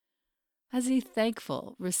As a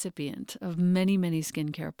thankful recipient of many, many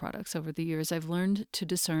skincare products over the years, I've learned to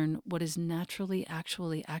discern what is naturally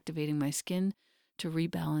actually activating my skin to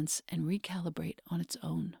rebalance and recalibrate on its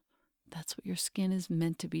own. That's what your skin is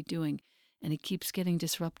meant to be doing, and it keeps getting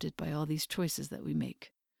disrupted by all these choices that we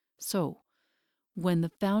make. So, when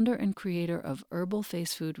the founder and creator of Herbal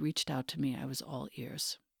Face Food reached out to me, I was all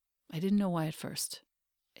ears. I didn't know why at first.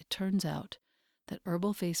 It turns out that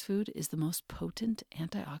Herbal Face Food is the most potent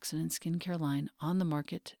antioxidant skincare line on the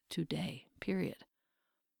market today, period.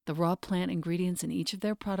 The raw plant ingredients in each of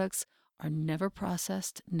their products are never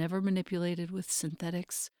processed, never manipulated with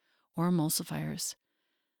synthetics or emulsifiers.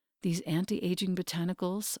 These anti-aging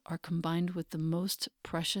botanicals are combined with the most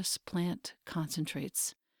precious plant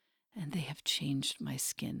concentrates, and they have changed my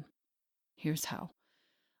skin. Here's how.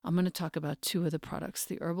 I'm going to talk about two of the products,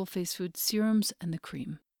 the Herbal Face Food serums and the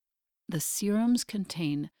cream. The serums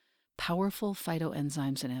contain powerful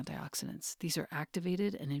phytoenzymes and antioxidants. These are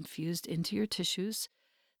activated and infused into your tissues.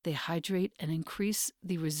 They hydrate and increase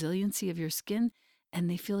the resiliency of your skin, and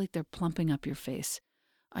they feel like they're plumping up your face.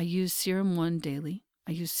 I use Serum 1 daily.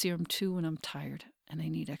 I use Serum 2 when I'm tired and I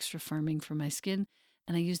need extra firming for my skin.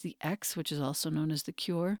 And I use the X, which is also known as the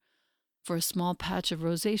Cure, for a small patch of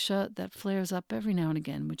rosacea that flares up every now and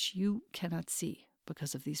again, which you cannot see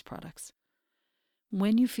because of these products.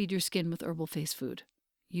 When you feed your skin with Herbal Face Food,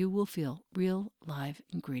 you will feel real live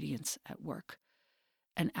ingredients at work.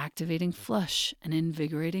 An activating flush, an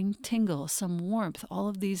invigorating tingle, some warmth, all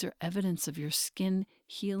of these are evidence of your skin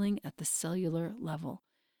healing at the cellular level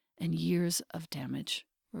and years of damage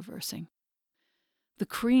reversing. The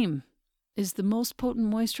cream is the most potent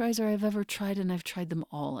moisturizer I've ever tried, and I've tried them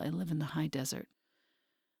all. I live in the high desert.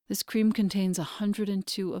 This cream contains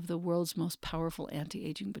 102 of the world's most powerful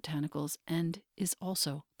anti-aging botanicals and is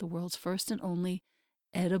also the world's first and only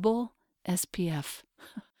edible SPF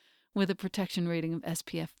with a protection rating of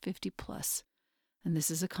SPF 50+. And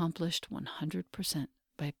this is accomplished 100%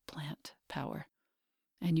 by plant power.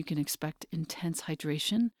 And you can expect intense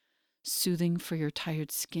hydration, soothing for your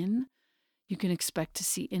tired skin. You can expect to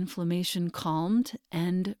see inflammation calmed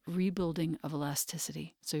and rebuilding of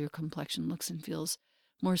elasticity, so your complexion looks and feels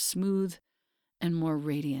more smooth and more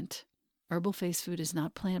radiant. Herbal Face Food is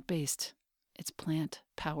not plant-based. It's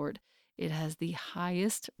plant-powered. It has the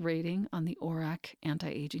highest rating on the ORAC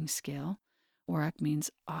anti-aging scale. ORAC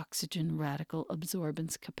means oxygen radical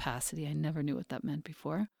absorbance capacity. I never knew what that meant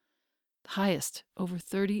before. The highest, over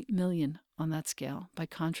 30 million on that scale. By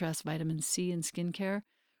contrast, vitamin C in skincare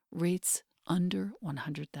rates under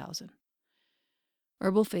 100,000.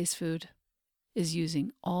 Herbal Face Food is using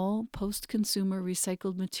all post-consumer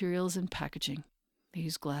recycled materials and packaging. They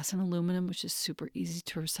use glass and aluminum, which is super easy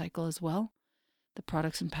to recycle as well. The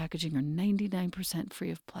products and packaging are 99% free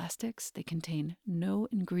of plastics. They contain no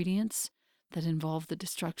ingredients that involve the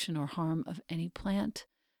destruction or harm of any plant,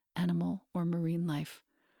 animal, or marine life.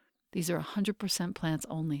 These are 100% plants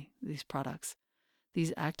only, these products.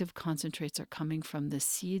 These active concentrates are coming from the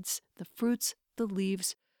seeds, the fruits, the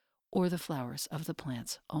leaves, or the flowers of the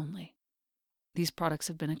plants only. These products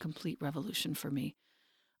have been a complete revolution for me.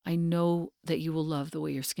 I know that you will love the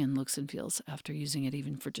way your skin looks and feels after using it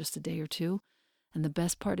even for just a day or two. And the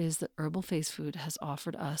best part is that Herbal Face Food has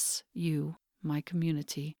offered us, you, my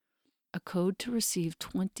community, a code to receive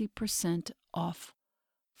 20% off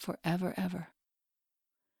forever, ever.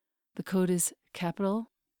 The code is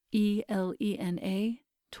capital ELENA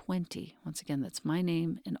 20. Once again, that's my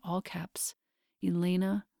name in all caps,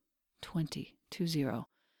 Elena 20.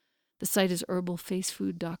 The site is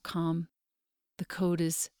herbalfacefood.com. The code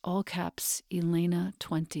is all caps Elena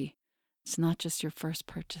 20. It's not just your first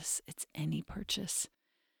purchase, it's any purchase.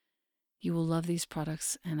 You will love these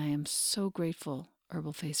products, and I am so grateful,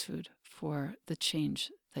 Herbal Face Food, for the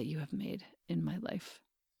change that you have made in my life.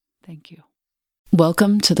 Thank you.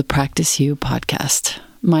 Welcome to the Practice You podcast.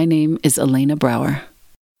 My name is Elena Brower.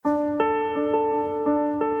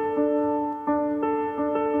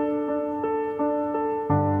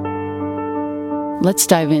 Let's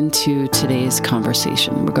dive into today's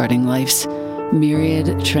conversation regarding life's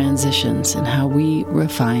myriad transitions and how we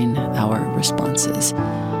refine our responses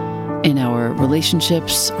in our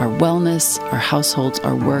relationships, our wellness, our households,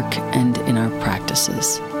 our work, and in our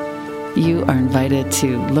practices. You are invited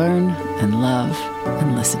to learn and love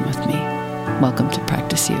and listen with me. Welcome to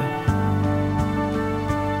Practice You.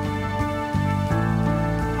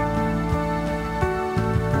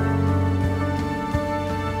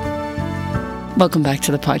 Welcome back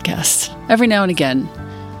to the podcast. Every now and again,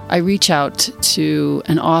 I reach out to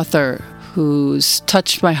an author who's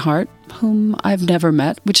touched my heart whom I've never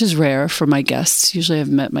met, which is rare for my guests. Usually I've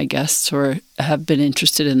met my guests or have been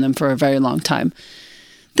interested in them for a very long time.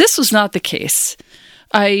 This was not the case.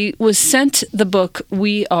 I was sent the book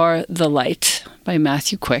We Are the Light by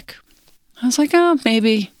Matthew Quick. I was like, oh,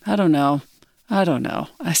 maybe. I don't know.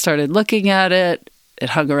 I started looking at it. It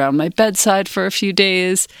hung around my bedside for a few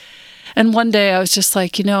days. And one day I was just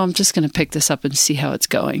like, I'm just going to pick this up and see how it's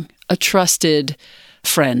going. A trusted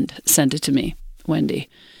friend sent it to me, Wendy.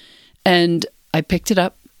 And I picked it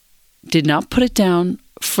up, did not put it down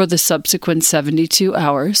for the subsequent 72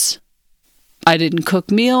 hours. I didn't cook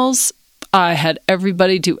meals. I had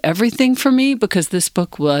everybody do everything for me because this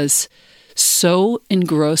book was so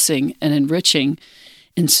engrossing and enriching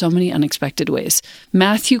in so many unexpected ways.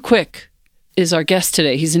 Matthew Quick is our guest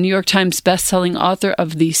today. He's a New York Times bestselling author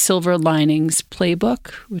of The Silver Linings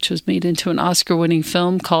Playbook, which was made into an Oscar-winning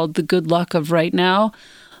film called The Good Luck of Right Now.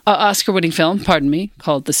 Oscar-winning film,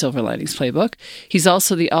 called The Silver Linings Playbook. He's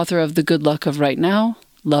also the author of The Good Luck of Right Now,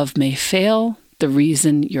 Love May Fail, The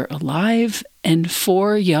Reason You're Alive, and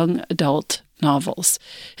 4 young adult novels.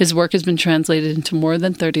 His work has been translated into more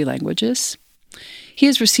than 30 languages. He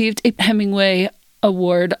has received a Hemingway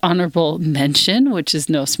Award honorable mention, which is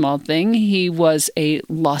no small thing. He was a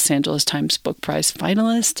Los Angeles Times Book Prize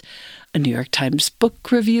finalist, a New York Times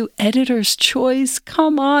Book Review Editor's Choice.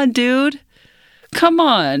 Come on, dude. Come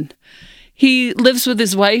on. He lives with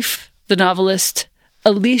his wife, the novelist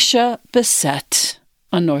Alicia Bissett,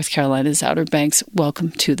 on North Carolina's Outer Banks.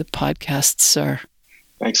 Welcome to the podcast, sir.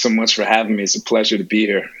 Thanks so much for having me. It's a pleasure to be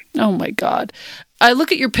here. Oh, my God. I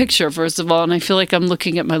look at your picture, first of all, and I feel like I'm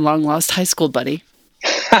looking at my long-lost high school buddy.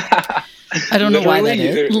 I don't know why that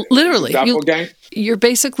is. Literally. You're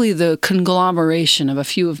basically the conglomeration of a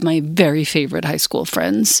few of my very favorite high school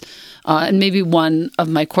friends and maybe one of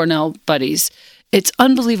my Cornell buddies. It's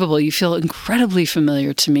unbelievable. You feel incredibly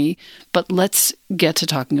familiar to me, but let's get to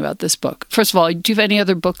talking about this book. First of all, do you have any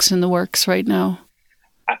other books in the works right now?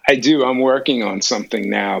 I do. I'm working on something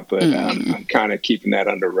now, but I'm kind of keeping that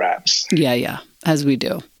under wraps. Yeah, as we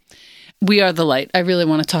do. We Are the Light. I really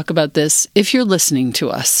want to talk about this. If you're listening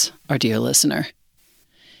to us, our dear listener,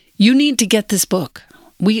 you need to get this book.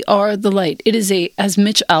 We Are the Light. It is as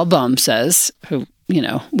Mitch Albom says, who,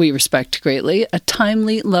 we respect greatly, a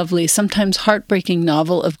timely, lovely, sometimes heartbreaking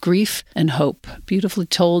novel of grief and hope, beautifully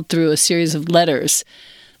told through a series of letters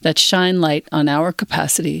that shine light on our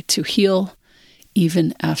capacity to heal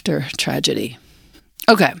even after tragedy.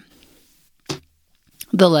 Okay.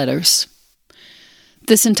 The letters.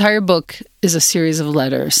 This entire book is a series of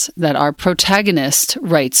letters that our protagonist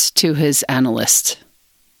writes to his analyst.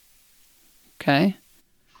 Okay?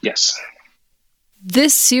 Yes.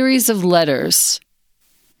 This series of letters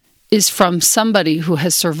is from somebody who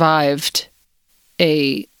has survived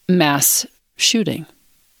a mass shooting.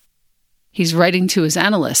 He's writing to his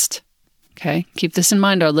analyst. Okay? Keep this in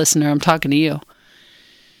mind, our listener. I'm talking to you.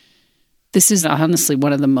 This is honestly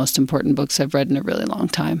one of the most important books I've read in a really long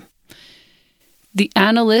time. The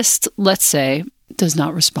analyst, let's say, does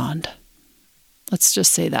not respond. Let's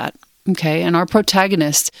just say that, okay? And our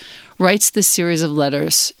protagonist writes this series of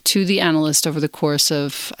letters to the analyst over the course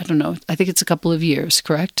of, I think it's a couple of years,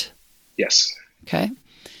 correct? Yes. Okay.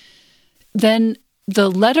 Then the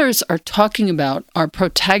letters are talking about our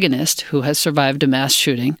protagonist, who has survived a mass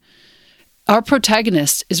shooting. Our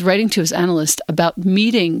protagonist is writing to his analyst about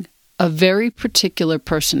meeting a very particular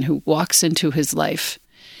person who walks into his life.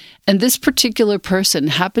 And this particular person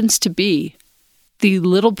happens to be the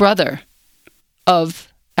little brother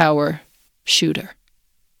of our shooter.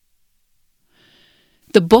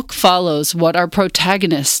 The book follows what our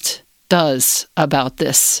protagonist does about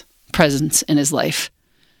this presence in his life.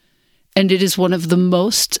 And it is one of the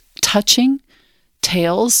most touching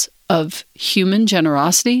tales of human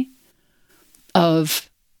generosity, of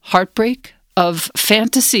heartbreak, of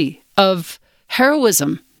fantasy, of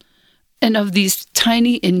heroism, and of these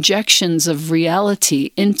tiny injections of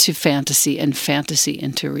reality into fantasy and fantasy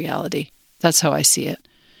into reality. That's how I see it.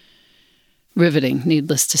 Riveting,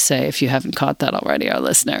 needless to say, if you haven't caught that already, our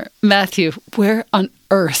listener. Matthew, where on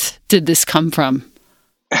earth did this come from?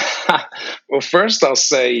 Well, first I'll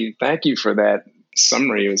say thank you for that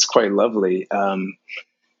summary. It was quite lovely. I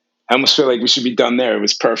almost feel like we should be done there. It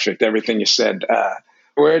was perfect, everything you said.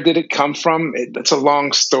 Where did it come from? It's a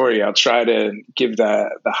long story. I'll try to give the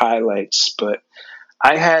highlights, but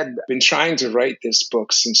I had been trying to write this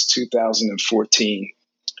book since 2014,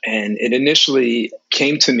 and it initially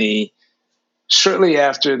came to me shortly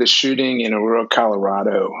after the shooting in Aurora,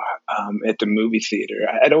 Colorado, at the movie theater.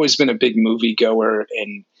 I'd always been a big movie goer,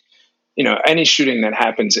 and any shooting that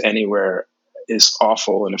happens anywhere, is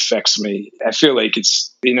awful and affects me. I feel like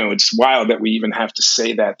it's wild that we even have to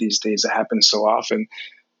say that these days. It happens so often.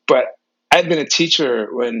 But I'd been a teacher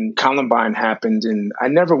when Columbine happened, and I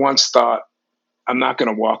never once thought, I'm not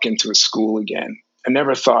going to walk into a school again. I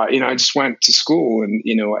never thought, I just went to school and,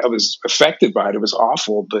 I was affected by it. It was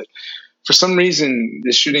awful. But for some reason,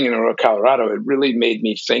 the shooting in Aurora, Colorado, it really made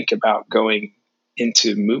me think about going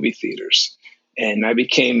into movie theaters. And I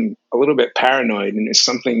became a little bit paranoid, and it's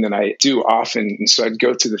something that I do often. And so I'd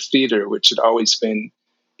go to the theater, which had always been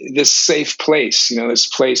this safe place, this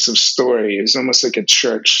place of story. It was almost like a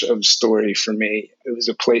church of story for me. It was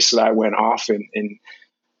a place that I went often, and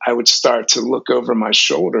I would start to look over my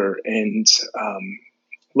shoulder and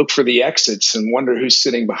look for the exits and wonder who's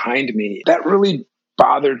sitting behind me. That really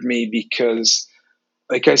bothered me because,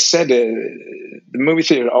 like I said, the movie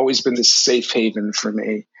theater had always been this safe haven for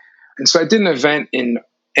me. And so I did an event in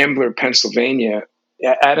Ambler, Pennsylvania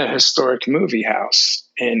at a historic movie house.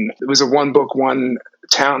 And it was a one book, one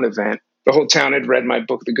town event. The whole town had read my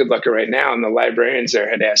book, The Good Luck of Right Now, and the librarians there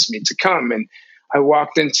had asked me to come. And I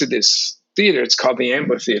walked into this theater. It's called the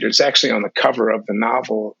Ambler Theater. It's actually on the cover of the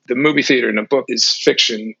novel. The movie theater in the book is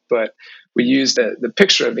fiction, but we used the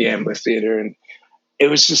picture of the Ambler Theater. And it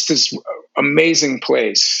was just this amazing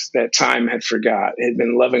place that time had forgot. It had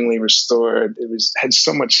been lovingly restored. Had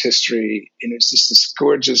so much history, and it was just this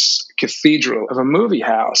gorgeous cathedral of a movie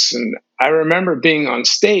house. And I remember being on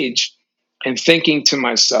stage and thinking to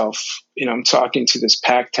myself, I'm talking to this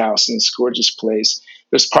packed house in this gorgeous place.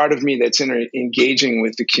 There's part of me that's engaging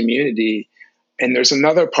with the community, and there's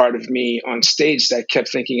another part of me on stage that kept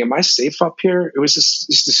thinking, am I safe up here? It was just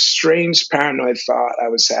this strange paranoid thought I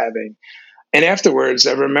was having. And afterwards,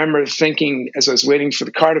 I remember thinking, as I was waiting for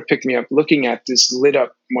the car to pick me up, looking at this lit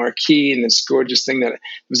up marquee and this gorgeous thing, that there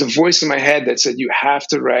was a voice in my head that said, you have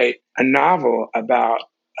to write a novel about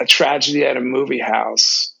a tragedy at a movie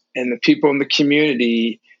house, and the people in the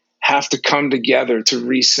community have to come together to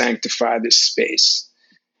re-sanctify this space.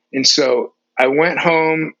 And so I went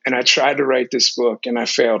home and I tried to write this book, and I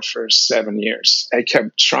failed for 7 years. I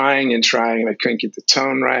kept trying and trying, and I couldn't get the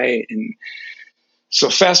tone right. And so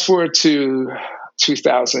fast forward to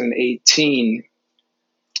 2018,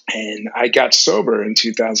 and I got sober in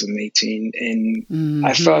 2018. And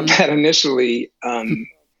I thought that initially,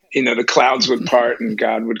 the clouds would part and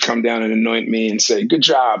God would come down and anoint me and say, good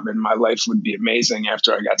job. And my life would be amazing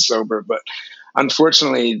after I got sober. But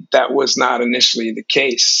unfortunately, that was not initially the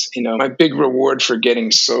case. My big reward for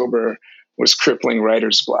getting sober was crippling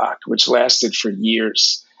writer's block, which lasted for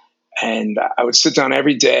years. And I would sit down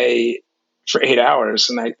every day for 8 hours,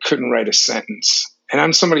 and I couldn't write a sentence. And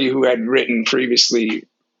I'm somebody who had written previously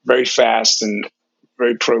very fast and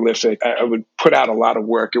very prolific. I would put out a lot of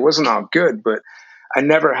work. It wasn't all good, but I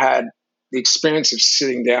never had the experience of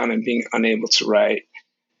sitting down and being unable to write.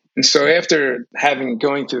 And so after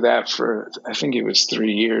going through that for, I think it was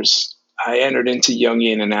 3 years, I entered into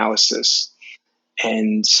Jungian analysis.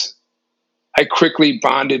 And I quickly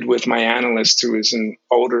bonded with my analyst, who was an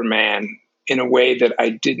older man, in a way that I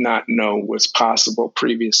did not know was possible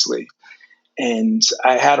previously. And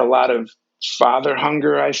I had a lot of father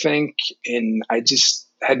hunger, I think, and I just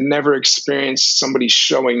had never experienced somebody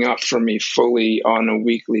showing up for me fully on a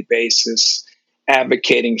weekly basis,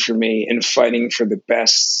 advocating for me and fighting for the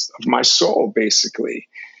best of my soul, basically.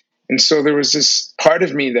 And so there was this part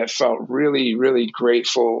of me that felt really, really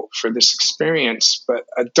grateful for this experience, but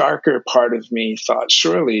a darker part of me thought,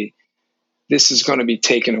 surely this is going to be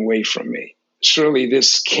taken away from me. Surely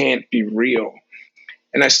this can't be real.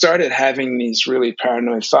 And I started having these really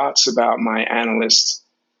paranoid thoughts about my analyst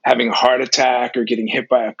having a heart attack or getting hit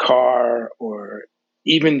by a car, or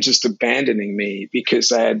even just abandoning me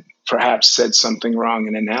because I had perhaps said something wrong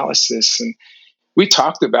in analysis. And we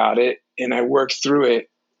talked about it and I worked through it,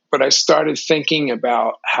 but I started thinking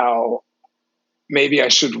about how maybe I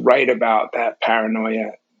should write about that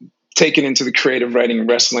paranoia, take it into the creative writing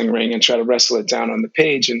wrestling ring and try to wrestle it down on the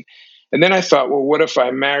page. And then I thought, well, what if I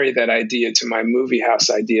marry that idea to my movie house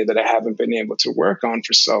idea that I haven't been able to work on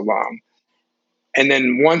for so long? And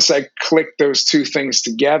then once I clicked those two things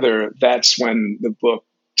together, that's when the book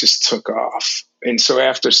just took off. And so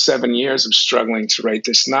after 7 years of struggling to write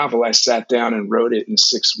this novel, I sat down and wrote it in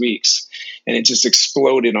 6 weeks, and it just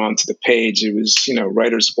exploded onto the page. It was,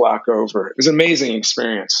 writer's block over. It was an amazing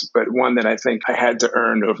experience, but one that I think I had to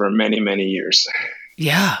earn over many, many years.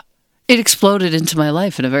 Yeah. It exploded into my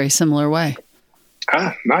life in a very similar way.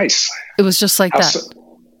 Ah, nice. It was just like that.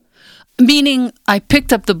 Meaning, I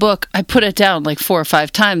picked up the book, I put it down like 4 or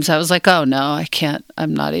 5 times. I was like, oh, no, I can't.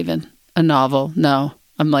 I'm not even a novel. No,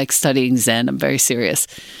 I'm like studying Zen. I'm very serious.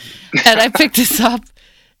 And I picked this up,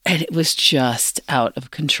 And it was just out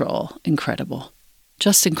of control. Incredible.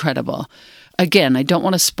 Just incredible. Again, I don't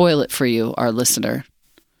want to spoil it for you, our listener.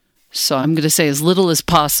 So I'm going to say as little as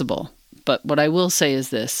possible. But what I will say is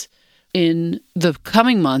this. In the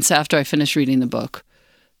coming months after I finish reading the book,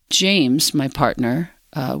 James, my partner,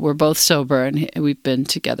 we're both sober and we've been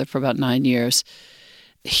together for about 9 years.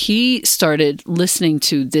 He started listening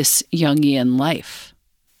to This Jungian Life,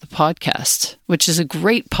 the podcast, which is a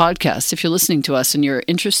great podcast if you're listening to us and you're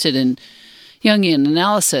interested in Jungian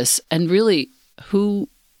analysis and really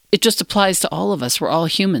it just applies to all of us. We're all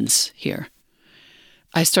humans here.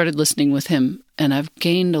 I started listening with him and I've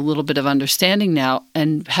gained a little bit of understanding now.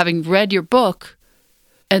 And having read your book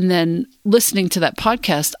and then listening to that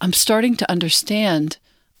podcast, I'm starting to understand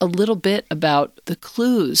a little bit about the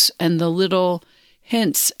clues and the little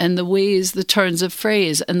hints and the ways, the turns of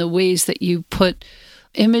phrase and the ways that you put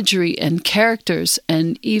imagery and characters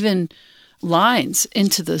and even lines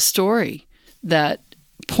into the story that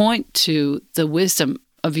point to the wisdom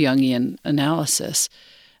of Jungian analysis.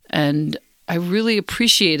 And I really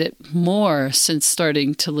appreciate it more since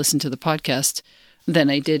starting to listen to the podcast than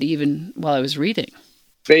I did even while I was reading.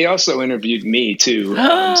 They also interviewed me too.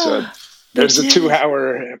 So there's a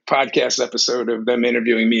 2-hour podcast episode of them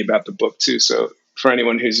interviewing me about the book too. So for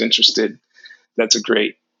anyone who's interested, that's a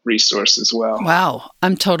great resource as well. Wow.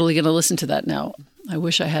 I'm totally going to listen to that now. I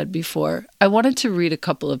wish I had before. I wanted to read a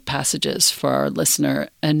couple of passages for our listener,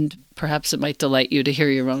 and perhaps it might delight you to hear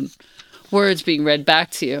your own words being read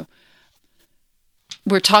back to you.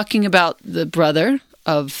 We're talking about the brother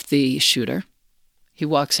of the shooter. He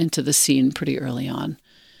walks into the scene pretty early on.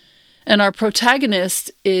 And our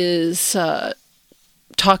protagonist is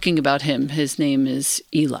talking about him. His name is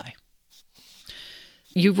Eli.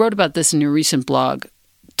 You wrote about this in your recent blog,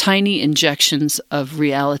 Tiny Injections of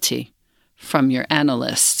Reality from your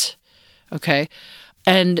analyst. Okay?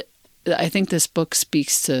 And I think this book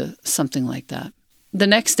speaks to something like that. The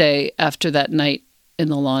next day, after that night in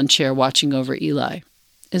the lawn chair watching over Eli,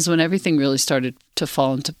 is when everything really started to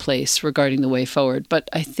fall into place regarding the way forward. But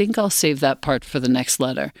I think I'll save that part for the next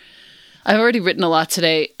letter. I've already written a lot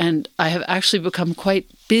today, and I have actually become quite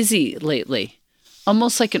busy lately,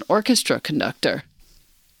 almost like an orchestra conductor.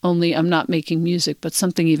 Only I'm not making music, but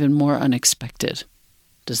something even more unexpected.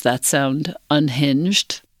 Does that sound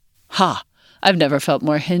unhinged? Ha! I've never felt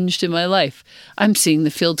more hinged in my life. I'm seeing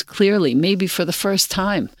the field clearly, maybe for the first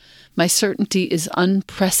time. My certainty is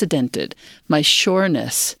unprecedented. My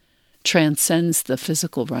sureness transcends the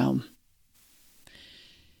physical realm.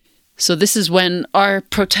 So this is when our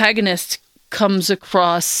protagonist comes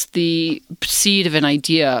across the seed of an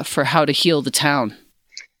idea for how to heal the town.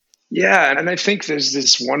 Yeah, and I think there's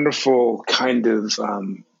this wonderful kind of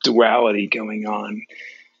duality going on,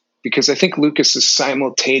 because I think Lucas is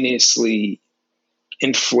simultaneously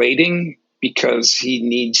inflating because he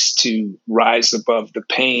needs to rise above the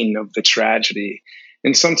pain of the tragedy.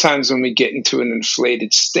 And sometimes when we get into an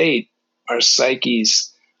inflated state, our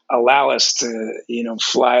psyches allow us to,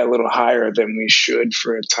 fly a little higher than we should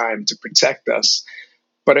for a time to protect us.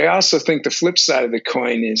 But I also think the flip side of the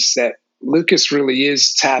coin is that Lucas really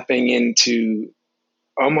is tapping into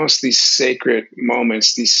almost these sacred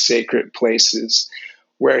moments, these sacred places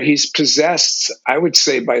where he's possessed, I would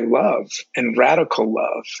say, by love and radical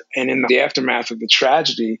love. And in the aftermath of the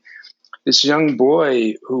tragedy, this young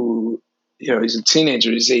boy who, he's a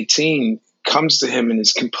teenager, he's 18, comes to him and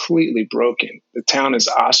is completely broken. The town has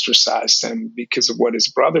ostracized him because of what his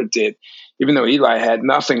brother did, even though Eli had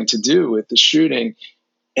nothing to do with the shooting.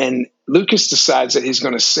 And Lucas decides that he's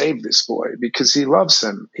going to save this boy because he loves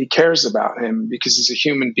him. He cares about him because he's a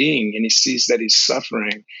human being and he sees that he's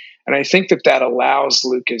suffering. And I think that allows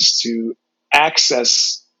Lucas to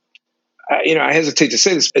access, I hesitate to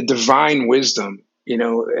say this, a divine wisdom.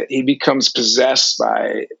 He becomes possessed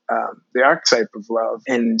by the archetype of love.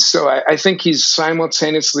 And so I think he's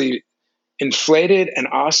simultaneously inflated and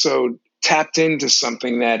also tapped into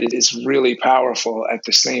something that is really powerful at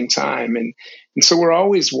the same time. And so we're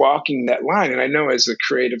always walking that line. And I know as a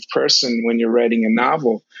creative person, when you're writing a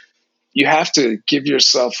novel, you have to give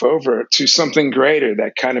yourself over to something greater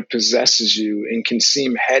that kind of possesses you and can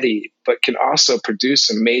seem heady, but can also produce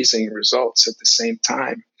amazing results at the same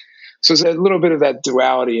time. So there's a little bit of that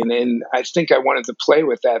duality. And I think I wanted to play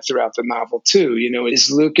with that throughout the novel too.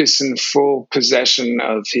 Is Lucas in full possession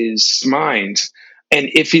of his mind? And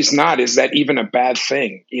if he's not, is that even a bad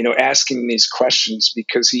thing? Asking these questions,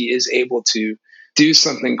 because he is able to do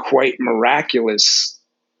something quite miraculous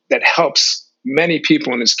that helps many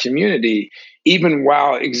people in his community, even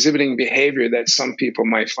while exhibiting behavior that some people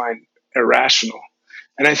might find irrational.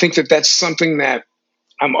 And I think that's something that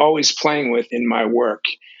I'm always playing with in my work.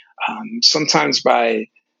 Sometimes by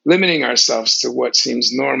limiting ourselves to what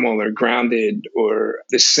seems normal or grounded or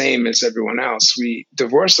the same as everyone else, we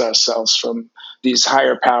divorce ourselves from these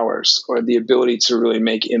higher powers or the ability to really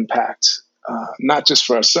make impact, not just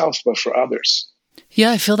for ourselves, but for others.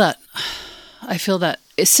 Yeah, I feel that.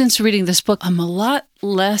 Since reading this book, I'm a lot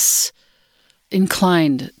less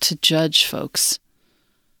inclined to judge folks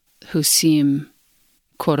who seem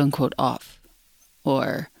quote unquote off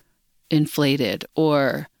or inflated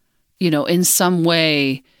or, in some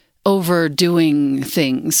way overdoing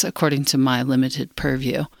things according to my limited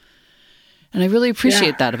purview. And I really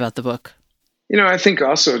appreciate that about the book. I think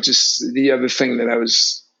also just the other thing that I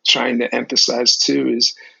was trying to emphasize too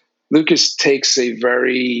is Lucas takes a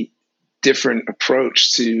very different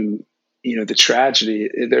approach to, the tragedy.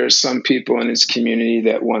 There are some people in his community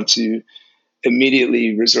that want to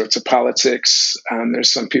immediately resort to politics.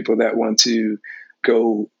 There's some people that want to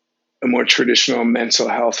go a more traditional mental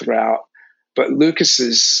health route. But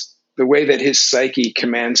the way that his psyche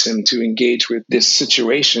commands him to engage with this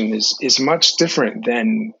situation is much different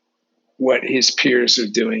than what his peers are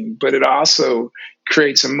doing. But it also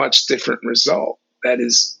creates a much different result that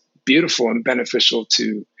is beautiful and beneficial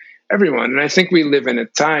to everyone. And I think we live in a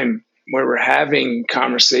time where we're having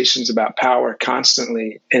conversations about power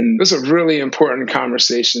constantly. And those are really important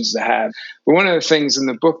conversations to have. But one of the things in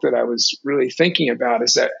the book that I was really thinking about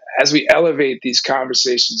is that as we elevate these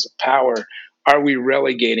conversations of power, are we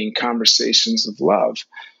relegating conversations of love?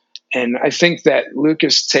 And I think that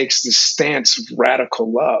Lucas takes the stance of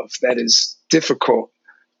radical love that is difficult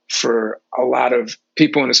for a lot of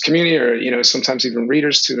people in his community or, sometimes even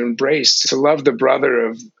readers to embrace. To love the brother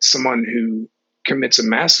of someone who commits a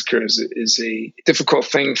massacre is a difficult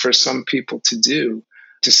thing for some people to do,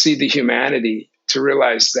 to see the humanity, to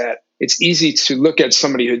realize that it's easy to look at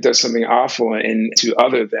somebody who does something awful and to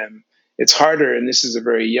other them. It's harder, and this is a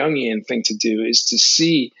very Jungian thing to do, is to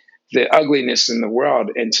see the ugliness in the world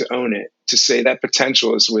and to own it, to say that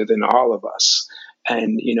potential is within all of us.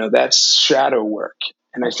 And, that's shadow work.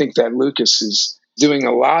 And I think that Lucas is doing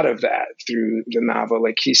a lot of that through the novel.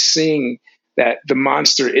 Like he's seeing that the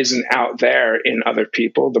monster isn't out there in other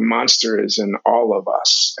people. The monster is in all of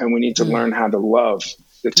us. And we need to learn how to love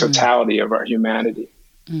the totality of our humanity.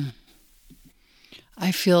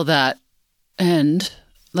 I feel that. And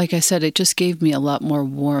like I said, it just gave me a lot more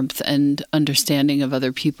warmth and understanding of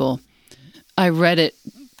other people. I read it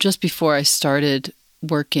just before I started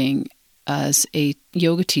working as a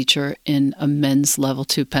yoga teacher in a men's level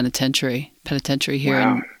 2 penitentiary here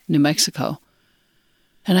in New Mexico.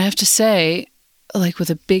 And I have to say, like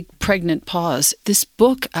with a big pregnant pause, this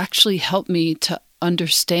book actually helped me to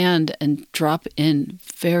understand and drop in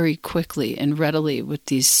very quickly and readily with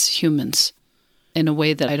these humans in a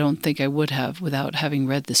way that I don't think I would have without having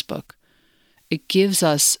read this book. It gives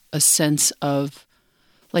us a sense of,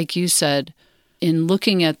 like you said, in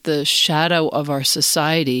looking at the shadow of our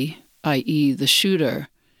society, i.e. the shooter,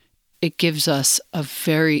 it gives us a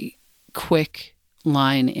very quick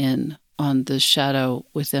line in on the shadow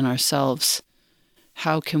within ourselves.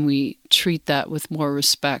 How can we treat that with more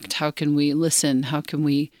respect? How can we listen? How can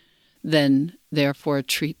we then, therefore,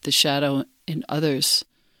 treat the shadow in others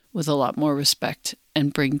with a lot more respect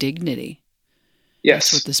and bring dignity?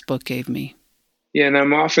 Yes. That's what this book gave me. Yeah, and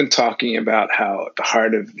I'm often talking about how at the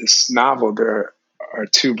heart of this novel, there are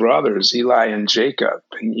two brothers, Eli and Jacob.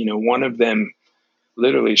 And, one of them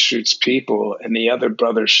literally shoots people and the other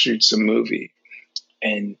brother shoots a movie.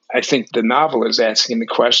 And I think the novel is asking the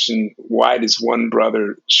question, why does one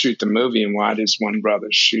brother shoot the movie and why does one brother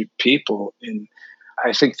shoot people? And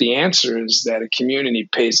I think the answer is that a community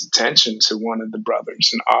pays attention to one of the brothers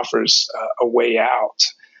and offers a way out.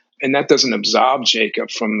 And that doesn't absolve Jacob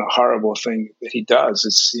from the horrible thing that he does.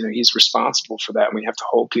 It's, he's responsible for that. And we have to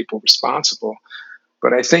hold people responsible.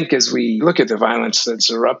 But I think as we look at the violence that's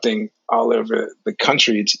erupting all over the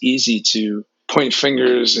country, it's easy to point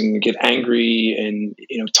fingers and get angry and,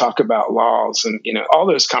 talk about laws. And, all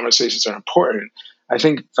those conversations are important. I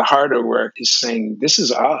think the harder work is saying, this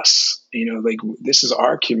is us, this is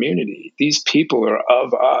our community. These people are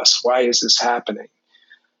of us. Why is this happening?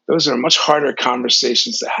 Those are much harder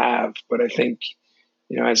conversations to have. But I think,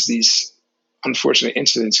 as these unfortunate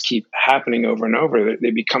incidents keep happening over and over,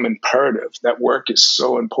 they become imperative. That work is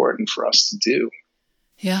so important for us to do.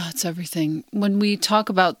 Yeah, it's everything. When we talk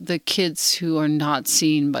about the kids who are not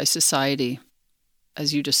seen by society,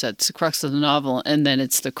 as you just said, it's the crux of the novel, and then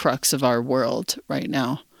it's the crux of our world right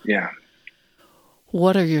now. Yeah.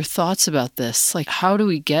 What are your thoughts about this? Like, how do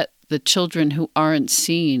we get the children who aren't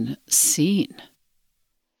seen?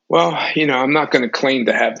 Well, I'm not going to claim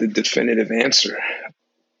to have the definitive answer.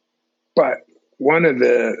 But one of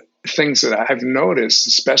the things that I've noticed,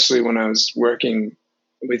 especially when I was working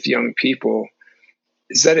with young people,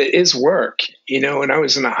 is that it is work. When I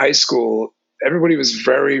was in a high school, everybody was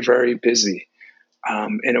very, very busy.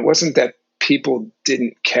 And it wasn't that people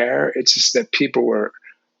didn't care. It's just that people were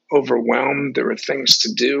overwhelmed. There were things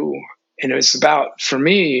to do. And it was about, for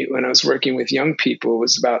me, when I was working with young people, it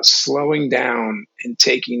was about slowing down and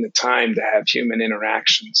taking the time to have human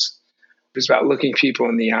interactions. It was about looking people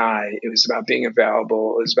in the eye. It was about being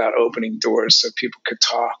available. It was about opening doors so people could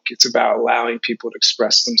talk. It's about allowing people to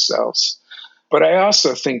express themselves. But I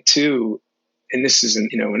also think, too, and this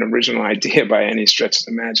isn't, an original idea by any stretch of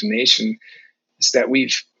the imagination, is that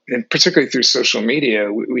and particularly through social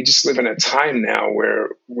media, we just live in a time now where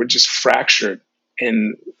we're just fractured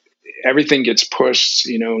and everything gets pushed,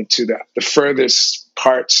 to the furthest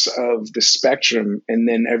parts of the spectrum. And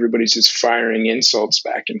then everybody's just firing insults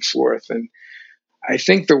back and forth. And I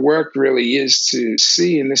think the work really is to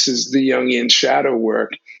see, and this is the Jungian shadow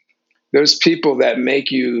work, those people that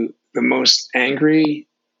make you the most angry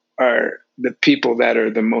are the people that are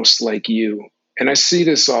the most like you. And I see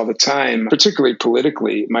this all the time, particularly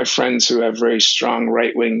politically. My friends who have very strong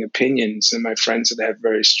right-wing opinions and my friends that have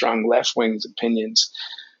very strong left-wing opinions,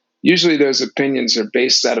 usually those opinions are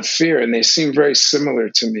based out of fear, and they seem very similar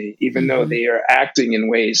to me, even though they are acting in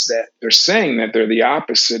ways that they're saying that they're the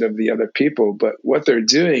opposite of the other people. But what they're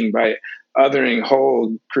doing by othering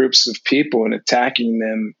whole groups of people and attacking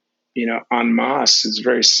them, en masse is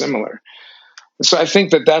very similar. And so I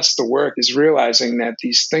think that that's the work, is realizing that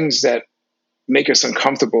these things that make us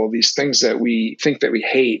uncomfortable, these things that we think that we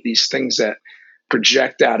hate, these things that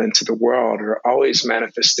project out into the world are always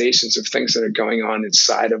manifestations of things that are going on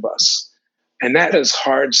inside of us. And that is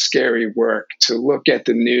hard, scary work, to look at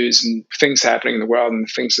the news and things happening in the world and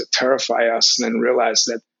things that terrify us, and then realize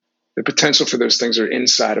that the potential for those things are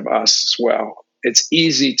inside of us as well. It's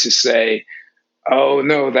easy to say, oh,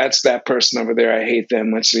 no, that's that person over there. I hate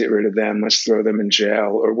them. Let's get rid of them. Let's throw them in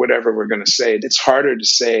jail, or whatever we're going to say. It's harder to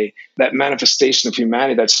say that manifestation of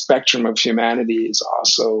humanity, that spectrum of humanity, is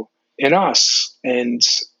also in us. And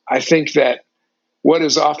I think that what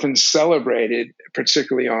is often celebrated,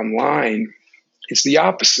 particularly online, is the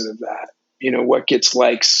opposite of that. What gets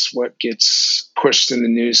likes, what gets pushed in the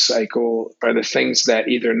news cycle are the things that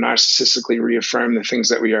either narcissistically reaffirm the things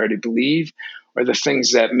that we already believe, or the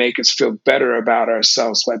things that make us feel better about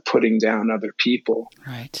ourselves by putting down other people.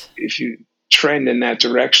 Right. If you trend in that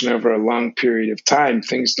direction over a long period of time,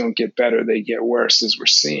 things don't get better, they get worse, as we're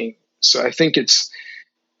seeing. So I think it's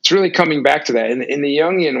really coming back to that. In the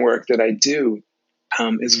Jungian work that I do,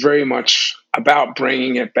 is very much about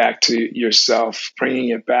bringing it back to yourself, bringing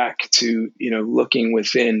it back to, looking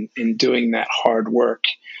within and doing that hard work.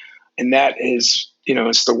 And that is,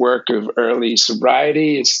 it's the work of early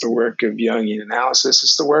sobriety. It's the work of Jungian analysis.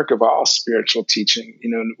 It's the work of all spiritual teaching,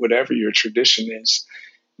 whatever your tradition is.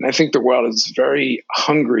 And I think the world is very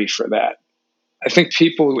hungry for that. I think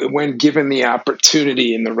people, when given the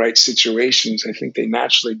opportunity in the right situations, I think they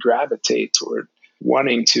naturally gravitate toward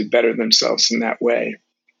wanting to better themselves in that way.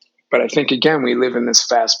 But I think, again, we live in this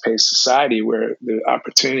fast-paced society where the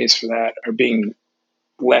opportunities for that are being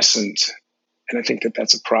lessened. And I think that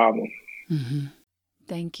that's a problem. Mm-hmm.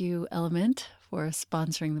 Thank you, Element, for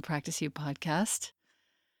sponsoring the Practice You podcast.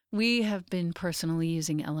 We have been personally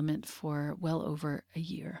using Element for well over a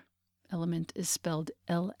year. Element is spelled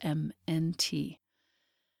LMNT.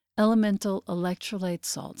 Elemental electrolyte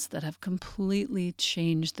salts that have completely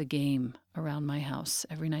changed the game around my house.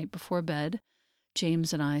 Every night before bed,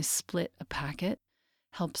 James and I split a packet.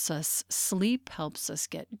 Helps us sleep, helps us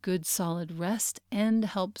get good solid rest, and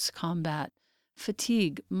helps combat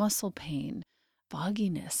fatigue, muscle pain,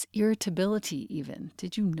 fogginess, irritability even.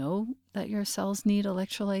 Did you know that your cells need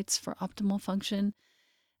electrolytes for optimal function?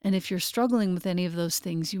 And if you're struggling with any of those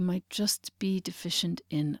things, you might just be deficient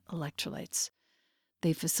in electrolytes.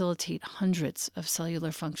 They facilitate hundreds of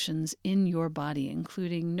cellular functions in your body,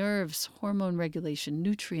 including nerves, hormone regulation,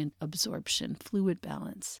 nutrient absorption, fluid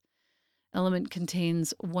balance. Element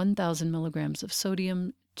contains 1,000 milligrams of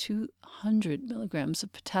sodium, 200 milligrams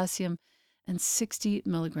of potassium, and 60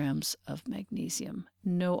 milligrams of magnesium.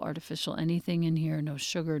 No artificial anything in here, no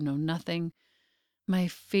sugar, no nothing. My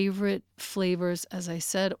favorite flavors, as I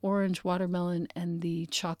said, orange watermelon and the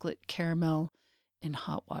chocolate caramel in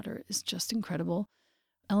hot water is just incredible.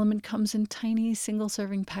 Element comes in tiny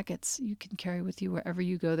single-serving packets you can carry with you wherever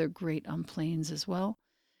you go. They're great on planes as well.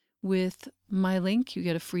 With my link, you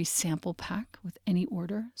get a free sample pack with any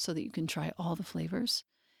order so that you can try all the flavors.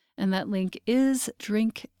 And that link is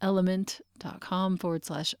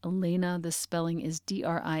drinkelement.com/Elena. The spelling is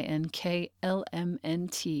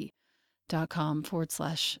DRINKLMNT.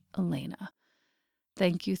 drinkelement.com/Elena.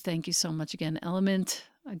 Thank you so much again, Element.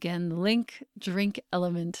 Again, the link,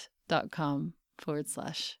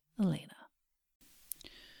 drinkelement.com/Elena.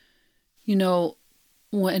 You know,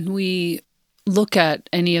 when we look at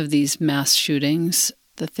any of these mass shootings,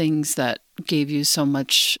 the things that gave you so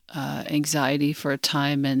much anxiety for a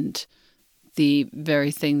time and the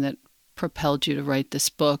very thing that propelled you to write this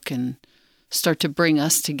book and start to bring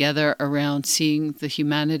us together around seeing the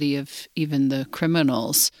humanity of even the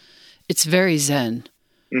criminals, it's very Zen.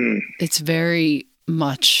 It's very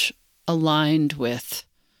much aligned with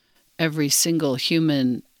every single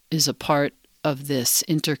human is a part of this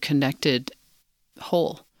interconnected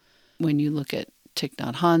whole. When you look at Thich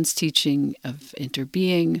Nhat Hanh's teaching of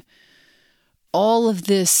interbeing, all of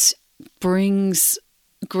this brings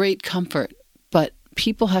great comfort, but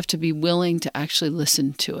people have to be willing to actually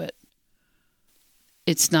listen to it.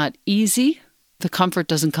 It's not easy. The comfort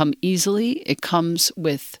doesn't come easily. It comes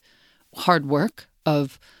with hard work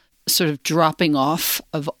of sort of dropping off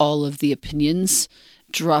of all of the opinions,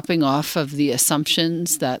 dropping off of the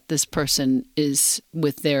assumptions that this person is,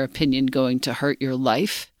 with their opinion, going to hurt your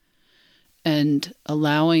life, and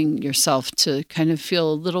allowing yourself to kind of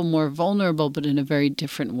feel a little more vulnerable, but in a very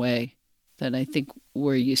different way than I think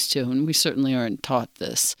we're used to. And we certainly aren't taught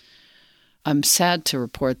this. I'm sad to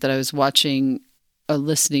report that I was watching or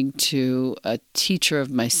listening to a teacher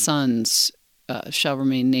of my son's, shall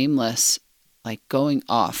remain nameless, like going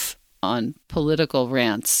off on political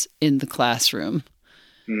rants in the classroom.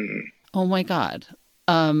 Oh my God.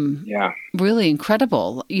 Yeah. Really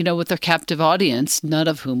incredible, with their captive audience, none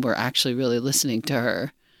of whom were actually really listening to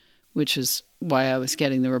her, which is why I was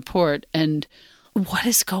getting the report. And what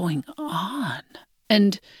is going on?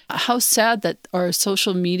 And how sad that our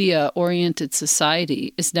social media-oriented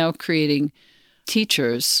society is now creating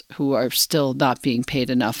teachers who are still not being paid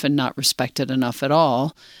enough and not respected enough at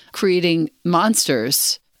all, creating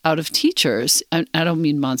monsters out of teachers. And I don't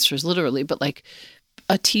mean monsters literally, but like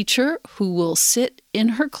a teacher who will sit in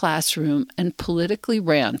her classroom and politically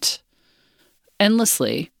rant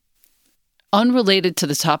endlessly, unrelated to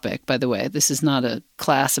the topic, by the way. This is not a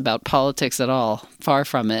class about politics at all, far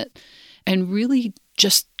from it, and really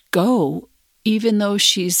just go, even though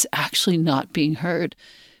she's actually not being heard.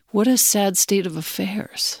 What a sad state of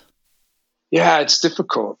affairs. Yeah, it's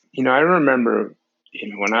difficult. I remember,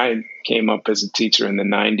 when I came up as a teacher in the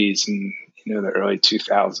 90s and, the early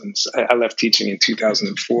 2000s, I left teaching in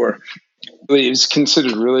 2004. It was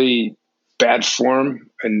considered really bad form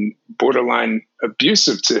and borderline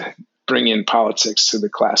abusive to bring in politics to the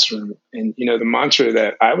classroom. And, the mantra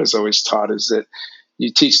that I was always taught is that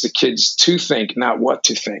you teach the kids to think, not what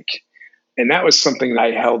to think. And that was something that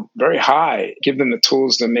I held very high, give them the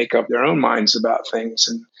tools to make up their own minds about things.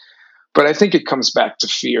 But I think it comes back to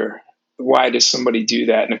fear. Why does somebody do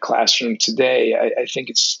that in a classroom today? I think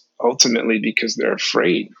it's ultimately because they're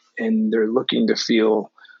afraid and they're looking to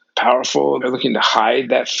feel powerful. They're looking to hide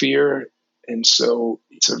that fear. And so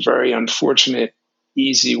it's a very unfortunate,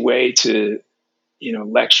 easy way to,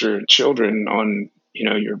 lecture children on,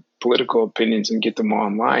 your political opinions and get them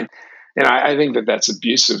online. And I think that that's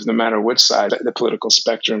abusive, no matter which side of the political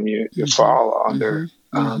spectrum you fall under.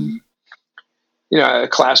 A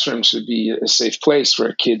classroom should be a safe place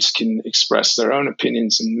where kids can express their own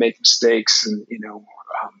opinions and make mistakes and,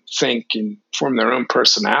 think and form their own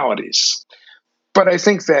personalities. But I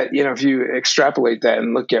think that, if you extrapolate that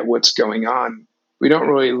and look at what's going on, we don't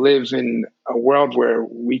really live in a world where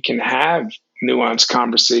we can have nuanced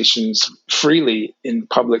conversations freely in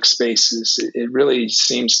public spaces. It really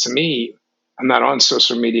seems to me, I'm not on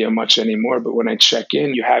social media much anymore, but when I check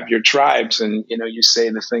in, you have your tribes and, you say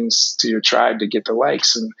the things to your tribe to get the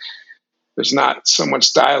likes. And there's not so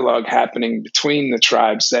much dialogue happening between the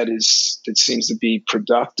tribes that seems to be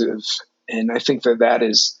productive. And I think that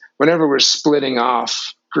is, whenever we're splitting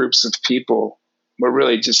off groups of people, we're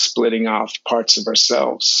really just splitting off parts of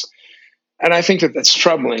ourselves. And I think that that's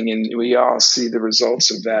troubling, and we all see the results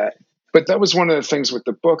of that. But that was one of the things with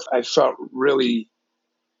the book. I really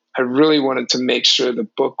wanted to make sure the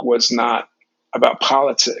book was not about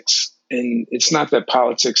politics. And it's not that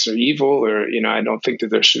politics are evil or, I don't think that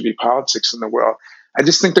there should be politics in the world. I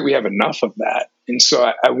just think that we have enough of that. And so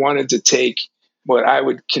I wanted to take what I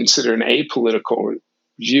would consider an apolitical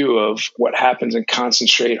view of what happens and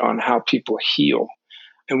concentrate on how people heal.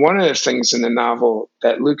 And one of the things in the novel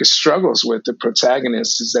that Lucas struggles with, the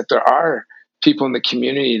protagonist, is that there are people in the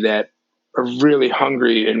community that are really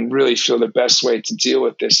hungry and really feel the best way to deal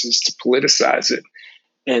with this is to politicize it.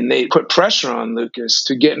 And they put pressure on Lucas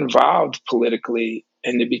to get involved politically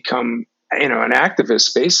and to become, an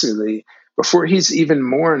activist, basically. before he's even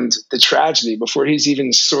mourned the tragedy, before he's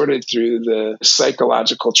even sorted through the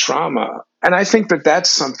psychological trauma. And I think that that's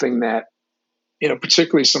something that,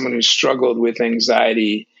 particularly someone who's struggled with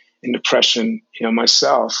anxiety and depression,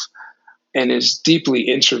 myself, and is deeply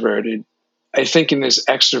introverted. I think in this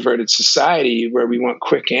extroverted society where we want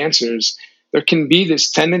quick answers, there can be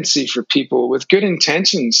this tendency for people with good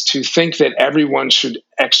intentions to think that everyone should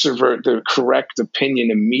extrovert the correct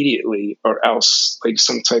opinion immediately, or else like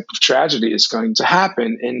some type of tragedy is going to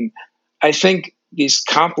happen. And I think these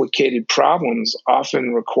complicated problems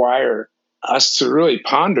often require us to really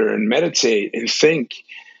ponder and meditate and think.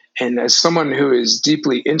 And as someone who is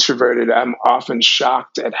deeply introverted, I'm often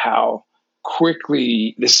shocked at how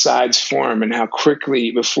quickly the sides form and how quickly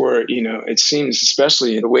before, it seems,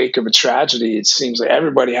 especially in the wake of a tragedy, it seems like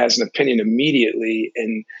everybody has an opinion immediately.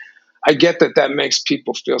 And I get that that makes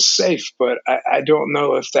people feel safe, but I don't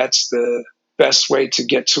know if that's the best way to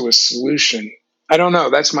get to a solution. I don't know.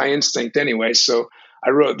 That's my instinct anyway. So I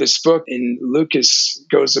wrote this book, and Lucas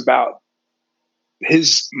goes about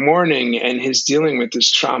his mourning and his dealing with this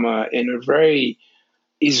trauma in a very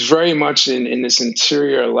he's very much in this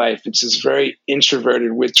interior life. It's this very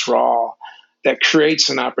introverted withdrawal that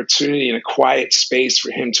creates an opportunity and a quiet space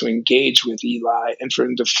for him to engage with Eli and for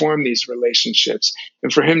him to form these relationships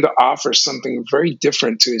and for him to offer something very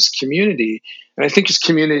different to his community. And I think his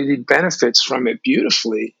community benefits from it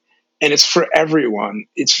beautifully. And it's for everyone.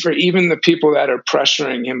 It's for even the people that are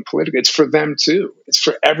pressuring him politically. It's for them too. It's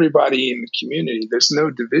for everybody in the community. There's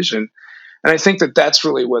no division. And I think that that's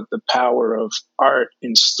really what the power of art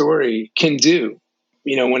and story can do.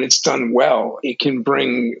 When it's done well, it can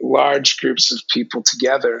bring large groups of people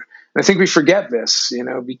together. And I think we forget this,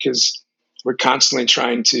 because we're constantly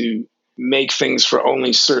trying to make things for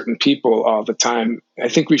only certain people all the time. I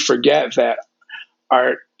think we forget that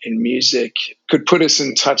art and music could put us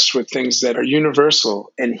in touch with things that are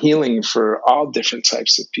universal and healing for all different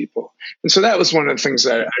types of people. And so that was one of the things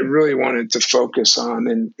that I really wanted to focus on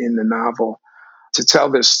in the novel, to tell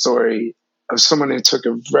this story of someone who took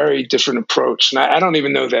a very different approach. And I don't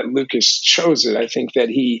even know that Lucas chose it. I think that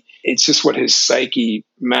it's just what his psyche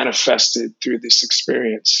manifested through this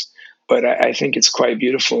experience. But I think it's quite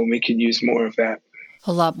beautiful, and we could use more of that.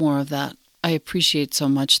 A lot more of that. I appreciate so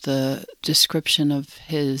much the description of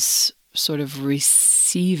his sort of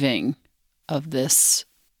receiving of this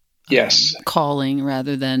calling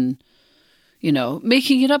rather than,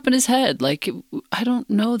 making it up in his head. Like, I don't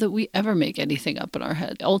know that we ever make anything up in our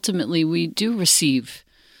head. Ultimately, we do receive,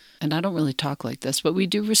 and I don't really talk like this, but we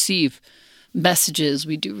do receive messages.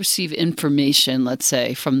 We do receive information, let's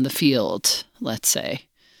say, from the field, let's say,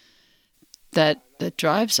 that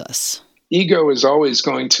drives us. Ego is always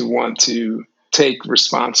going to want to take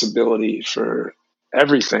responsibility for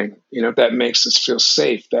everything, that makes us feel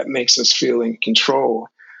safe, that makes us feel in control.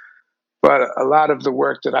 But a lot of the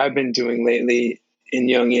work that I've been doing lately in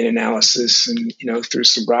Jungian analysis and, through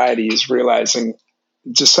sobriety is realizing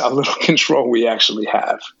just how little control we actually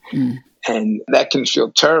have. And that can feel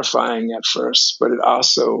terrifying at first, but it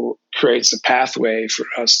also creates a pathway for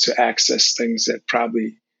us to access things that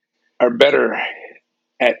probably are better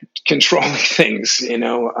at controlling things.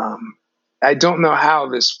 I don't know how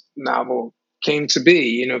this novel came to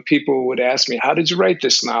be. People would ask me, how did you write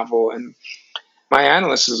this novel? And my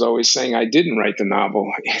analyst is always saying I didn't write the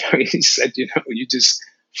novel. He said, you just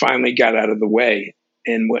finally got out of the way,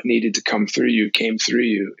 and what needed to come through you came through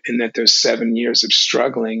you. And that those 7 years of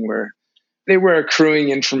struggling where they were accruing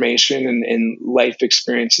information and life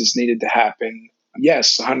experiences needed to happen.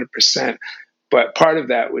 Yes, 100%. But part of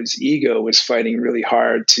that was ego was fighting really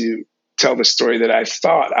hard to tell the story that I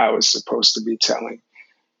thought I was supposed to be telling.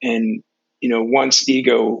 And, once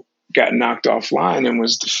ego got knocked offline and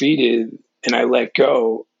was defeated and I let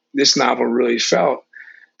go, this novel really felt,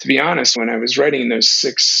 to be honest, when I was writing those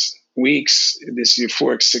 6 weeks, this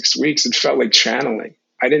euphoric 6 weeks, it felt like channeling.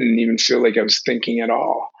 I didn't even feel like I was thinking at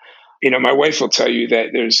all. My wife will tell you that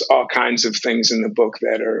there's all kinds of things in the book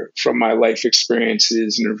that are from my life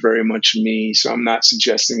experiences and are very much me. So I'm not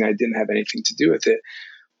suggesting I didn't have anything to do with it.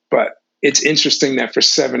 But it's interesting that for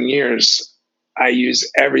 7 years, I used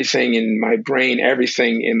everything in my brain,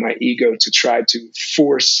 everything in my ego to try to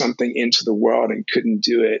force something into the world and couldn't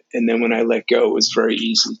do it. And then when I let go, it was very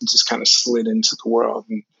easy. It just kind of slid into the world.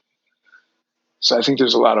 And so I think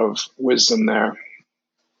there's a lot of wisdom there,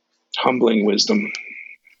 humbling wisdom.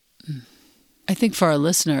 I think for our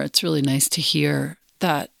listener, it's really nice to hear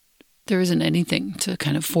that there isn't anything to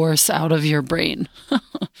kind of force out of your brain.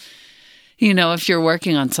 If you're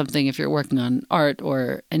working on something, if you're working on art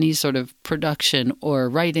or any sort of production or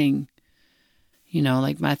writing,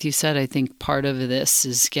 Like Matthew said, I think part of this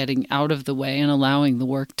is getting out of the way and allowing the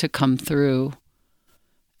work to come through,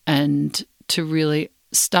 and to really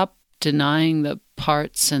stop denying the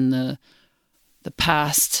parts and the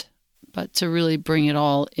past, but to really bring it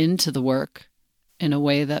all into the work in a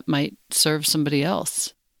way that might serve somebody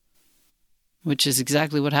else, which is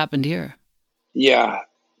exactly what happened here. Yeah.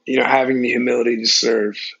 Having the humility to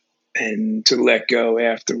serve and to let go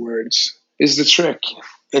afterwards is the trick.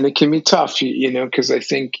 And it can be tough, because I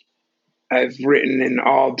think I've written in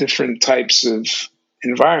all different types of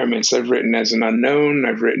environments. I've written as an unknown,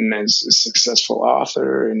 I've written as a successful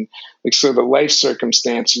author, and so the life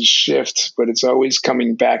circumstances shift, but it's always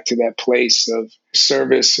coming back to that place of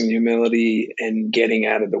service and humility and getting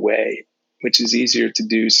out of the way, which is easier to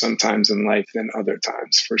do sometimes in life than other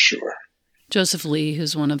times, for sure. Joseph Lee,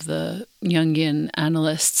 who's one of the Jungian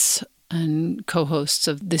analysts and co-hosts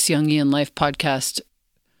of this Jungian Life podcast,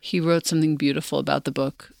 he wrote something beautiful about the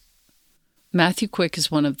book. Matthew Quick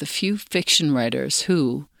is one of the few fiction writers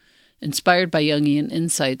who, inspired by Jungian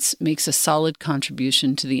insights, makes a solid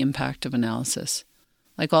contribution to the impact of analysis.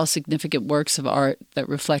 Like all significant works of art that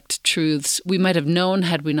reflect truths we might have known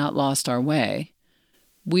had we not lost our way,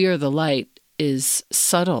 We Are the Light is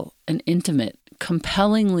subtle and intimate,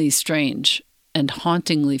 compellingly strange and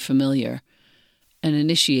hauntingly familiar, an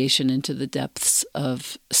initiation into the depths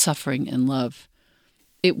of suffering and love.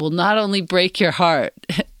 It will not only break your heart,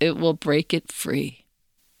 it will break it free.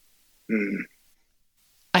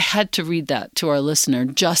 I had to read that to our listener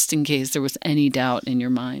just in case there was any doubt in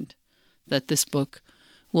your mind that this book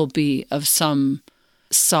will be of some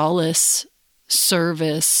solace,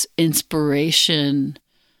 service, inspiration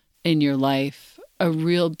in your life, a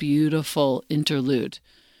real beautiful interlude.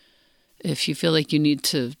 If you feel like you need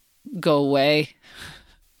to go away,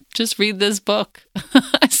 just read this book.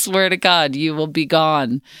 I swear to God, you will be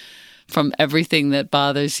gone from everything that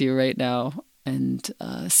bothers you right now and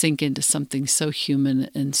sink into something so human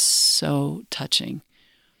and so touching.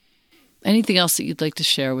 Anything else that you'd like to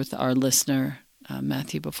share with our listener,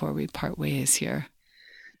 Matthew, before we part ways here?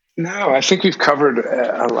 No, I think we've covered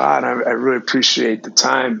a lot. I really appreciate the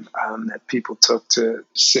time that people took to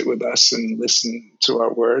sit with us and listen to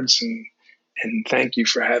our words. And thank you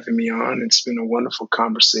for having me on. It's been a wonderful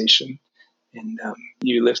conversation. And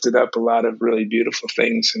you lifted up a lot of really beautiful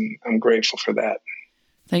things, and I'm grateful for that.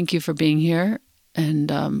 Thank you for being here. And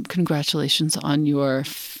congratulations on your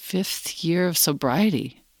 5th year of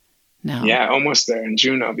sobriety now. Yeah, almost there. In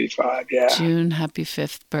June, I'll be 5. Yeah. June, happy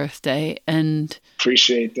 5th birthday. And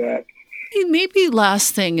appreciate that. Maybe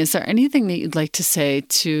last thing, is there anything that you'd like to say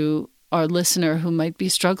to our listener who might be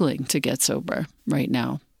struggling to get sober right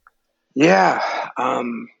now? Yeah.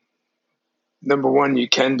 Number 1, you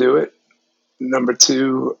can do it. Number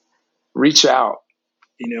 2, reach out,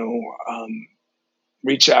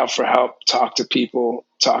 reach out for help, talk to people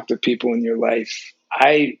in your life.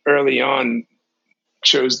 I early on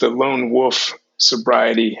chose the lone wolf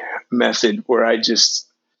sobriety method, where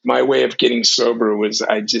my way of getting sober was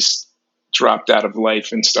I just dropped out of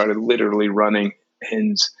life and started literally running.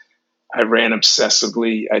 And I ran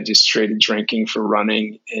obsessively. I just traded drinking for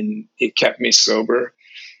running, and it kept me sober,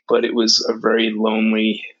 but it was a very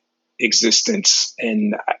lonely existence.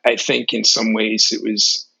 And I think in some ways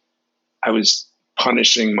I was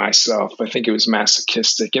punishing myself. I think it was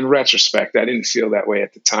masochistic. In retrospect, I didn't feel that way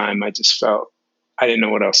at the time. I just felt I didn't know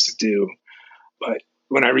what else to do. But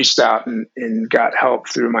when I reached out and got help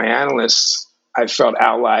through my analysts, I felt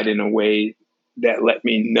allied in a way that let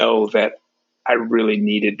me know that I really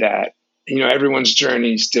needed that. Everyone's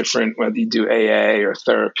journey is different, whether you do AA or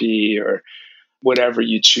therapy or whatever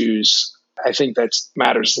you choose. I think that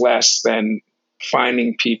matters less than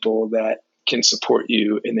finding people that can support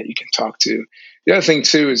you and that you can talk to. The other thing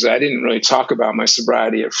too is I didn't really talk about my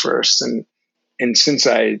sobriety at first. And since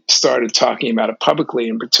I started talking about it publicly,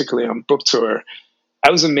 and particularly on book tour, I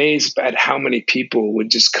was amazed at how many people would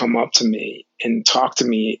just come up to me and talk to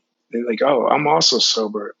me. They're like, "Oh, I'm also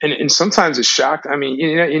sober." And sometimes it's shocked. I mean,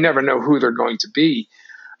 you never know who they're going to be.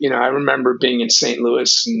 I remember being in St.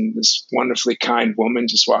 Louis, and this wonderfully kind woman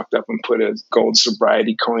just walked up and put a gold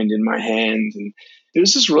sobriety coin in my hand. And it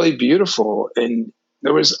was just really beautiful. And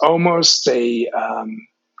there was almost I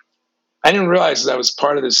didn't realize that I was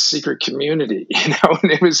part of this secret community, and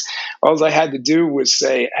it was, all I had to do was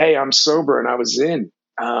say, "Hey, I'm sober," and I was in.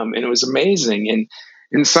 And it was amazing. And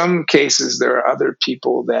in some cases, there are other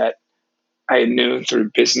people that I knew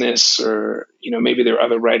through business, or, maybe there are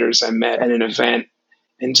other writers I met at an event.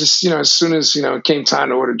 And just, as soon as, it came time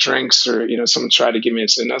to order drinks, or, someone tried to give me, I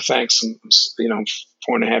said, "No, thanks. I'm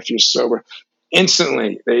 4.5 years sober."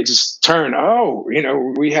 instantly they just turn, oh,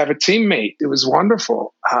 we have a teammate. It was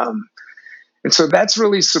wonderful. And so that's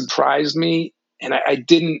really surprised me. And I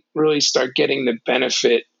didn't really start getting the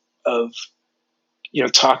benefit of,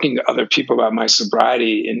 talking to other people about my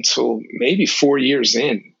sobriety until maybe 4 years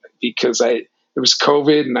in, because it was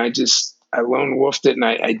COVID and I lone wolfed it, and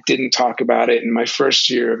I didn't talk about it. In my first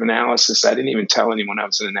year of analysis, I didn't even tell anyone I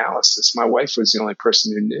was in analysis. My wife was the only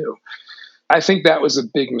person who knew. I think that was a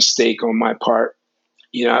big mistake on my part.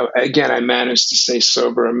 Again, I managed to stay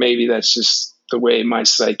sober, and maybe that's just the way my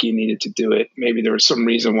psyche needed to do it. Maybe there was some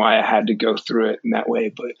reason why I had to go through it in that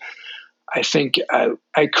way, but I think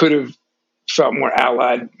I could have felt more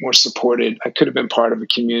allied, more supported. I could have been part of a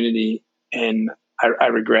community, and I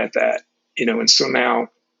regret that. And so now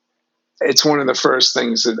it's one of the first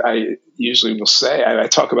things that I usually will say. I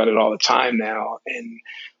talk about it all the time now. And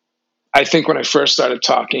I think when I first started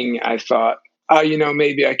talking, I thought, oh,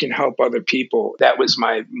 maybe I can help other people. That was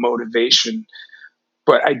my motivation.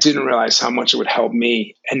 But I didn't realize how much it would help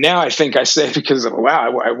me. And now I think I say, because of,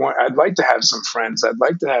 wow, I'd like to have some friends. I'd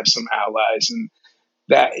like to have some allies. And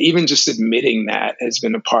that, even just admitting that, has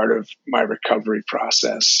been a part of my recovery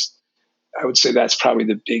process. I would say that's probably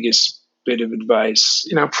the biggest bit of advice.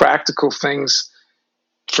 Practical things.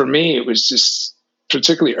 For me, it was just,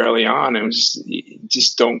 particularly early on, it was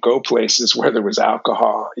just don't go places where there was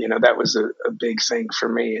alcohol. That was a big thing for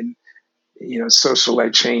me. And, social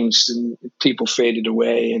life changed and people faded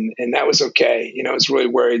away, and that was okay. I was really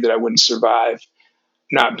worried that I wouldn't survive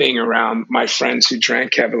not being around my friends who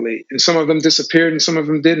drank heavily, and some of them disappeared and some of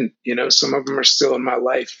them didn't. Some of them are still in my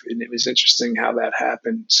life, and it was interesting how that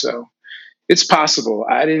happened. So it's possible.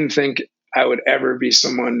 I didn't think I would ever be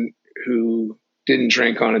someone who didn't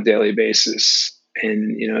drink on a daily basis.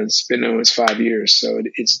 And, it's been almost 5 years, so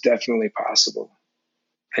it's definitely possible.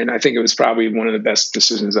 And I think it was probably one of the best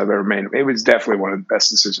decisions I've ever made. It was definitely one of the best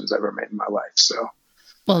decisions I've ever made in my life. So,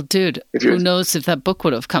 well, dude, who knows if that book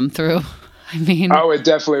would have come through? I mean, oh, it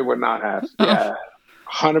definitely would not have. Yeah,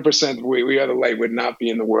 100%. We Are the Light would not be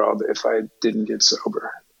in the world if I didn't get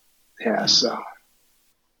sober. Yeah. So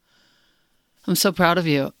I'm so proud of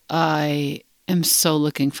you. I am so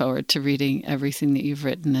looking forward to reading everything that you've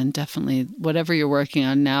written, and definitely whatever you're working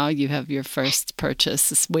on now, you have your first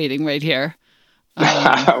purchase is waiting right here.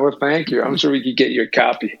 Well, thank you. I'm sure we could get you a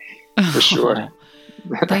copy for sure.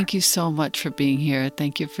 Thank you so much for being here.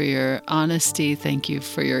 Thank you for your honesty. Thank you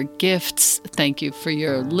for your gifts. Thank you for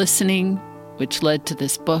your listening, which led to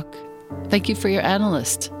this book. Thank you for your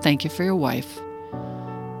analyst. Thank you for your wife.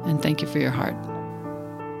 And thank you for your heart.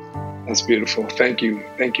 That's beautiful. Thank you.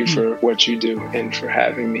 Thank you for what you do, and for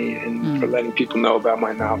having me, and for letting people know about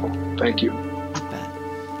my novel. Thank you. I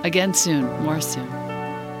bet. Again soon. More soon.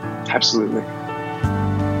 Absolutely.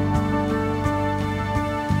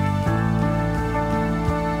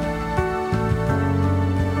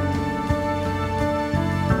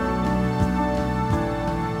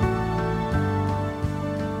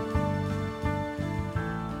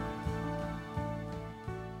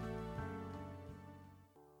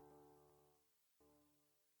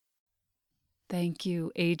 Thank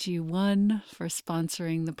you, AG1, for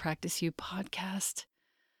sponsoring the Practice You podcast.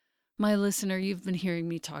 My listener, you've been hearing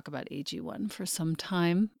me talk about AG1 for some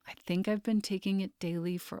time. I think I've been taking it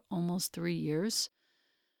daily for almost 3 years.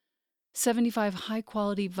 75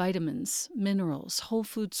 high-quality vitamins, minerals, whole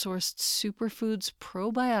food-sourced superfoods,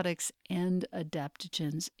 probiotics, and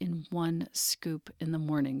adaptogens in one scoop in the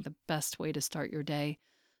morning. The best way to start your day.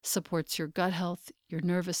 Supports your gut health, your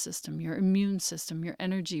nervous system, your immune system, your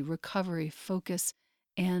energy, recovery, focus,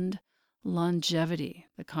 and longevity,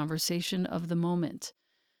 the conversation of the moment.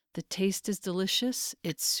 The taste is delicious.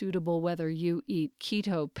 It's suitable whether you eat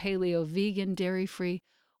keto, paleo, vegan, dairy-free,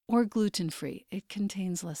 or gluten-free. It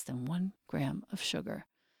contains less than 1 gram of sugar.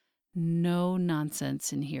 No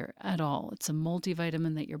nonsense in here at all. It's a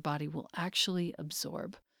multivitamin that your body will actually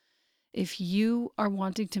absorb. If you are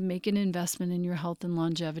wanting to make an investment in your health and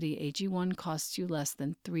longevity, AG1 costs you less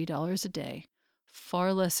than $3 a day,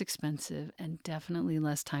 far less expensive, and definitely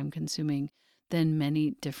less time-consuming than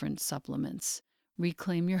many different supplements.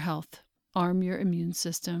 Reclaim your health, arm your immune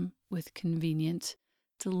system with convenient,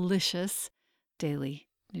 delicious daily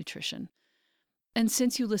nutrition. And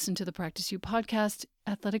since you listen to the Practice You podcast,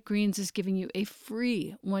 Athletic Greens is giving you a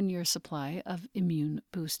free 1-year supply of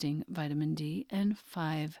immune-boosting vitamin D and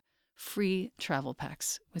 5 free travel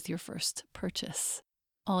packs with your first purchase.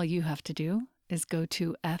 All you have to do is go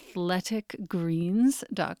to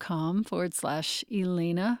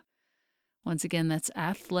athleticgreens.com/Elena. Once again, that's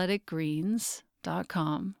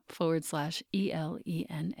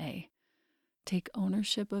athleticgreens.com/ELENA. Take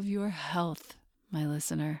ownership of your health, my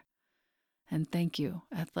listener, And thank you,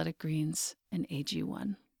 Athletic Greens and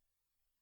AG1.